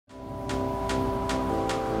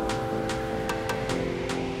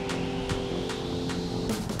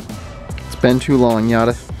Been too long,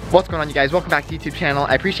 Yada. What's going on, you guys? Welcome back to the YouTube channel.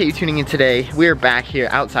 I appreciate you tuning in today. We're back here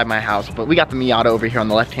outside my house, but we got the Miata over here on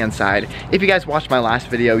the left-hand side. If you guys watched my last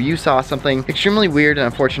video, you saw something extremely weird and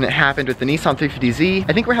unfortunate happened with the Nissan 350z.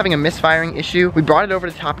 I think we're having a misfiring issue. We brought it over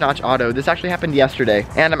to Top Notch Auto. This actually happened yesterday,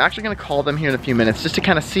 and I'm actually gonna call them here in a few minutes just to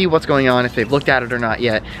kind of see what's going on, if they've looked at it or not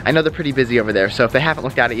yet. I know they're pretty busy over there, so if they haven't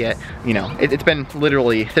looked at it yet, you know, it's been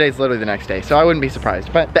literally, today's literally the next day, so I wouldn't be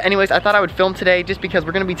surprised. But anyways, I thought I would film today just because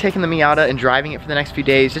we're gonna be taking the Miata and driving it for the next few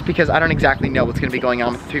days, just because I don't exactly know what's gonna be going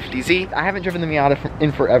on with the 350z. I haven't driven the Miata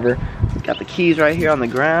in forever. Got the keys right here on the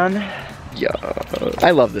ground. Yeah, I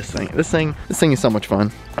love this thing. This thing is so much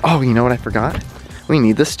fun. Oh, you know what I forgot? We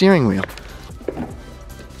need the steering wheel.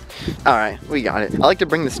 All right, we got it. I like to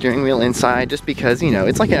bring the steering wheel inside just because, you know,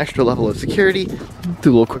 it's like an extra level of security. Do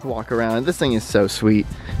a little quick walk around. This thing is so sweet.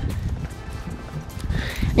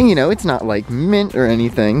 And you know, it's not like mint or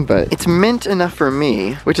anything, but it's mint enough for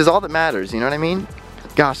me, which is all that matters, you know what I mean?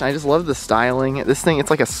 Gosh, I just love the styling. This thing, it's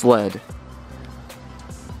like a sled.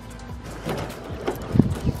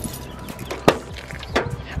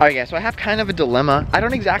 Alright guys, so I have kind of a dilemma. I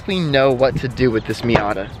don't exactly know what to do with this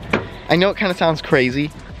Miata. I know it kind of sounds crazy.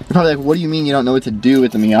 You're probably like, what do you mean you don't know what to do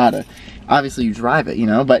with the Miata? Obviously you drive it, you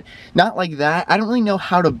know, but not like that. I don't really know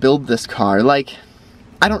how to build this car. Like,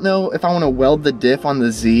 I don't know if I want to weld the diff on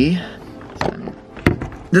the Z.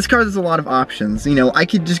 This car has a lot of options. You know, I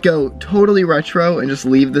could just go totally retro and just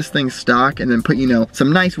leave this thing stock and then put, you know,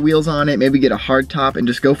 some nice wheels on it, maybe get a hard top and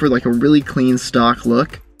just go for like a really clean stock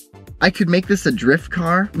look. I could make this a drift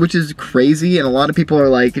car, which is crazy, and a lot of people are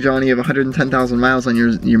like, Johnny, you have 110,000 miles on your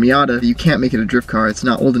Miata. You can't make it a drift car, it's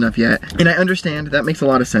not old enough yet. And I understand, that makes a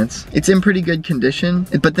lot of sense. It's in pretty good condition,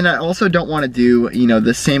 but then I also don't want to do, you know,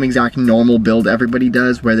 the same exact normal build everybody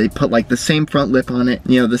does, where they put like the same front lip on it,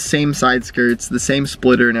 you know, the same side skirts, the same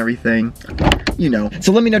splitter and everything. You know.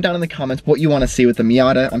 So let me know down in the comments what you want to see with the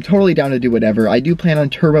Miata. I'm totally down to do whatever. I do plan on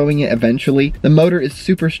turboing it eventually. The motor is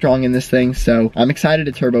super strong in this thing, so I'm excited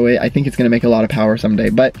to turbo it. I think it's gonna make a lot of power someday.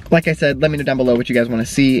 But like I said, let me know down below what you guys want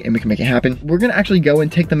to see and we can make it happen. We're gonna actually go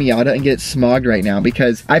and take the Miata and get it smogged right now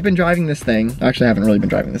because I've been driving this thing. Actually, I haven't really been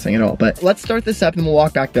driving this thing at all, but let's start this up and we'll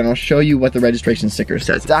walk back there and I'll show you what the registration sticker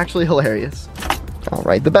says. It's actually hilarious. All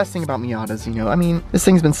right, the best thing about Miatas, you know, I mean, this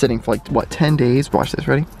thing's been sitting for like, what, 10 days? Watch this,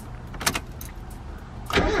 ready?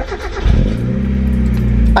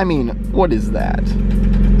 I mean, what is that?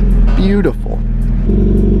 Beautiful.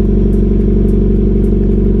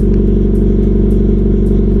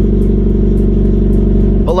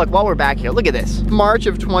 But look, while we're back here, look at this. March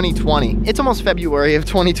of 2020. It's almost February of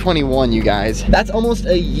 2021, you guys. That's almost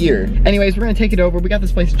a year. Anyways, we're gonna take it over. We got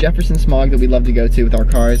this place, Jefferson Smog, that we love to go to with our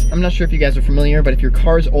cars. I'm not sure if you guys are familiar, but if your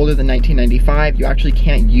car is older than 1995, you actually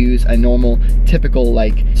can't use a normal, typical,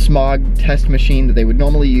 like, smog test machine that they would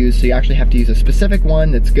normally use. So you actually have to use a specific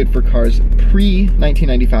one that's good for cars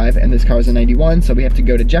pre-1995, and this car is a 91, so we have to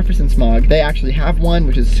go to Jefferson Smog. They actually have one,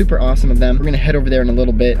 which is super awesome of them. We're gonna head over there in a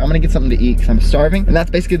little bit. I'm gonna get something to eat because I'm starving, and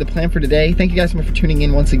that's basically the plan for today. Thank you guys so much for tuning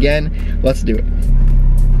in once again. Let's do it.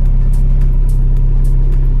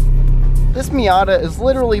 This Miata is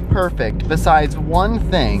literally perfect besides one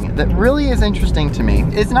thing that really is interesting to me.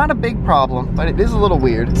 It's not a big problem, but it is a little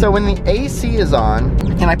weird. So when the AC is on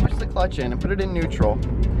and I push the clutch in and put it in neutral,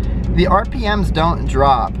 the RPMs don't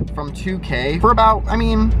drop from 2K for about, I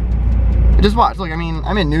mean, just watch, look, I mean,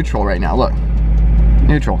 I'm in neutral right now, look.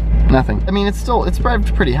 Neutral, nothing. I mean, it's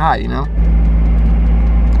revved pretty high, you know?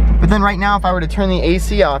 But then right now, if I were to turn the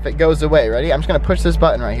AC off, it goes away. Ready? I'm just gonna push this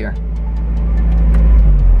button right here.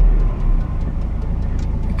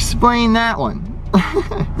 Explain that one.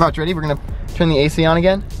 Watch, ready? We're gonna turn the AC on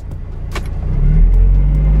again.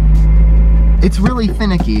 It's really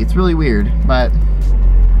finicky, it's really weird, but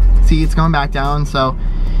see, it's going back down, so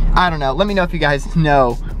I don't know. Let me know if you guys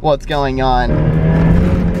know what's going on.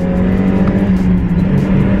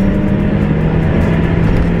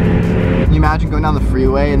 Imagine going down the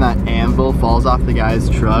freeway and that anvil falls off the guy's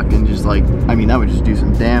truck and just like, I mean, that would just do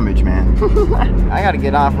some damage, man. I gotta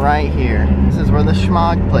get off right here. This is where the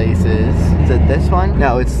Smog place is. Is it this one?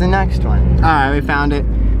 No, it's the next one. All right, we found it.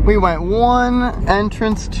 We went one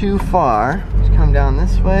entrance too far. Just come down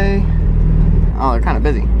this way. Oh, they're kind of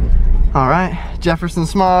busy. All right, Jefferson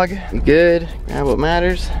Smog. We good. Grab what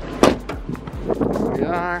matters. Here we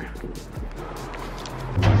are.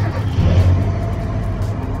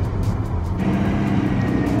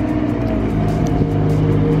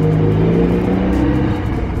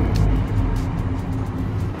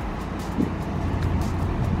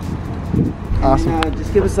 Awesome.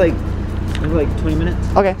 Just give us like 20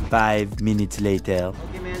 minutes. Okay. 5 minutes later.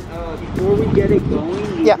 Okay, man. Before we get it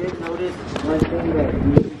going, we did notice one thing that we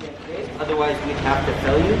need to get fixed. otherwise we'd have to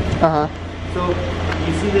fail you. So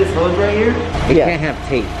you see this hose right here? It Yeah. can't have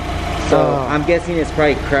tape. So I'm guessing it's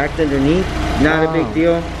probably cracked underneath. Not a big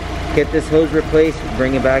deal. Get this hose replaced,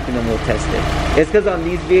 bring it back, and then we'll test it. It's because on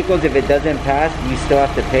these vehicles, if it doesn't pass, you still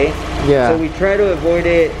have to pay. Yeah. So we try to avoid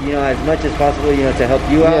it, you know, as much as possible, you know, to help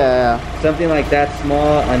you out. Yeah. Something like that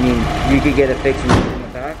small, I mean, you could get it fixed and bring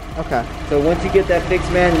it back. Okay. So once you get that fixed,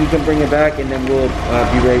 man, you can bring it back, and then we'll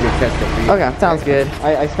be ready to test it for you. Okay, sounds good.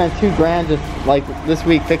 I spent $2,000 just like this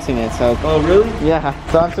week fixing it, so. Oh, really? Yeah,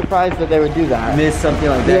 so I'm surprised that they would do that. Miss something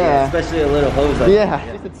like that, Yeah. especially a little hose like Yeah, that.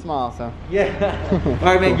 at least it's small, so. Yeah. All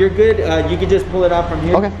right, man, you're good. You can just pull it out from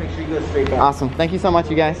here. Okay. Just make sure you go straight back. Awesome, thank you so much,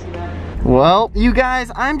 you guys. Well, you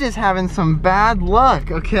guys, I'm just having some bad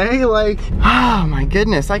luck, okay? Like, oh my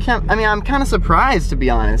goodness, I'm kind of surprised, to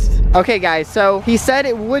be honest. Okay, guys, so he said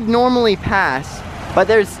it would normally pass, but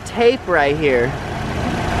there's tape right here.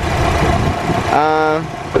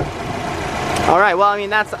 All right, well, I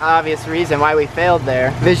mean, that's the obvious reason why we failed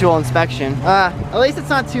there. Visual inspection. At least it's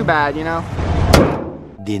not too bad, you know?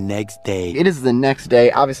 The next day. It is the next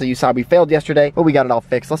day. Obviously, you saw we failed yesterday, but we got it all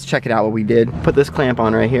fixed. Let's check it out what we did. Put this clamp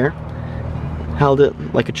on right here. Held it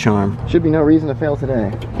like a charm. Should be no reason to fail today.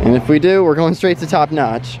 And if we do, we're going straight to top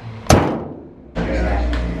notch.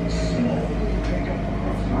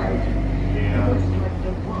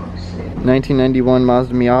 1991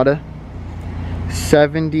 Mazda Miata.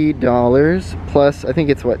 $70 plus, I think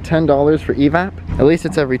it's what, $10 for evap? At least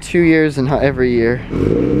it's every 2 years and not every year.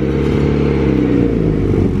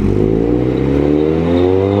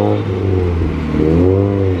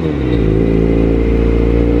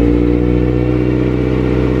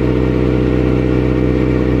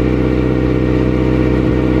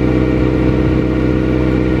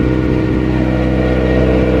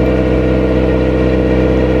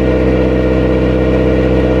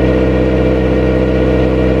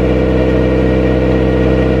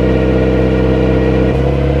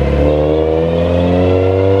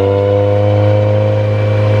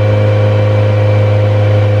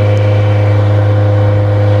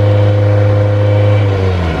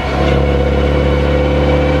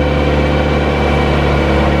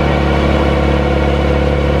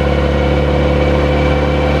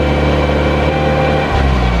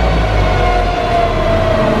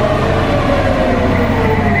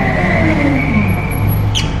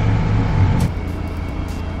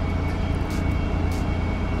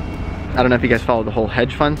 I don't know if you guys follow the whole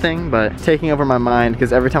hedge fund thing, but taking over my mind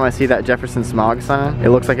because every time I see that Jefferson Smog sign, it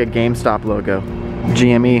looks like a GameStop logo.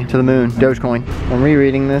 GME to the moon, Dogecoin. I'm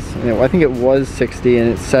rereading this. You know, I think it was 60 and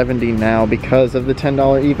it's 70 now because of the $10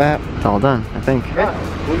 evap. It's all done, I think.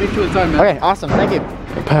 Yeah, we'll meet you in time, man. Okay, awesome, thank you.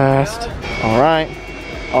 It passed. All right,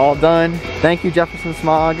 all done. Thank you, Jefferson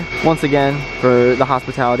Smog, once again for the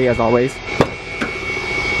hospitality as always.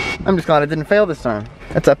 I'm just glad I didn't fail this time.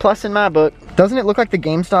 That's a plus in my book. Doesn't it look like the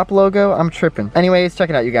GameStop logo? I'm tripping. Anyways, check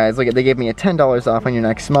it out, you guys. Look, they gave me a $10 off on your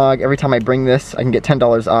next Smog. Every time I bring this, I can get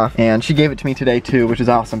 $10 off. And she gave it to me today too, which is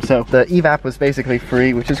awesome. So the evap was basically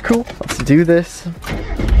free, which is cool. Let's do this.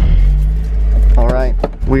 All right,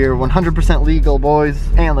 we're 100% legal, boys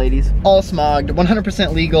and ladies. All smogged,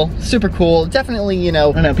 100% legal, super cool. Definitely, you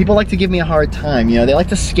know, I don't know, people like to give me a hard time, you know, they like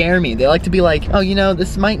to scare me. They like to be like, oh, you know,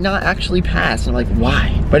 this might not actually pass. And I'm like,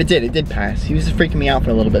 why? But it did pass. He was just freaking me out for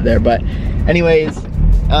a little bit there. But anyways,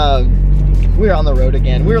 we're on the road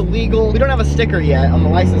again. We're legal. We don't have a sticker yet on the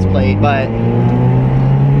license plate, but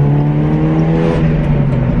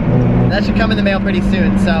that should come in the mail pretty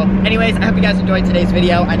soon. So anyways, I hope you guys enjoyed today's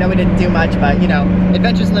video. I know we didn't do much, but you know,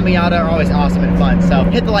 adventures in the Miata are always awesome and fun. So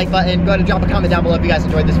hit the like button, go ahead and drop a comment down below if you guys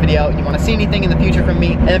enjoyed this video and you want to see anything in the future from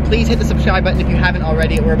me. And then please hit the subscribe button if you haven't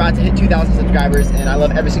already. We're about to hit 2,000 subscribers and I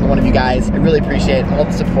love every single one of you guys. I really appreciate all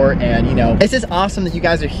the support, and you know, it's just awesome that you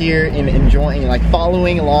guys are here and enjoying, like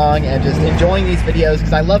following along and just enjoying these videos,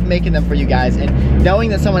 because I love making them for you guys, and knowing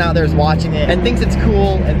that someone out there is watching it and thinks it's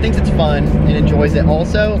cool and thinks it's fun and enjoys it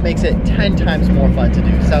also makes it 10 times more fun to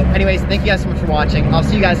do. So anyways, thank you guys so much for watching. I'll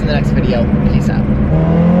see you guys in the next video. Peace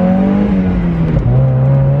out.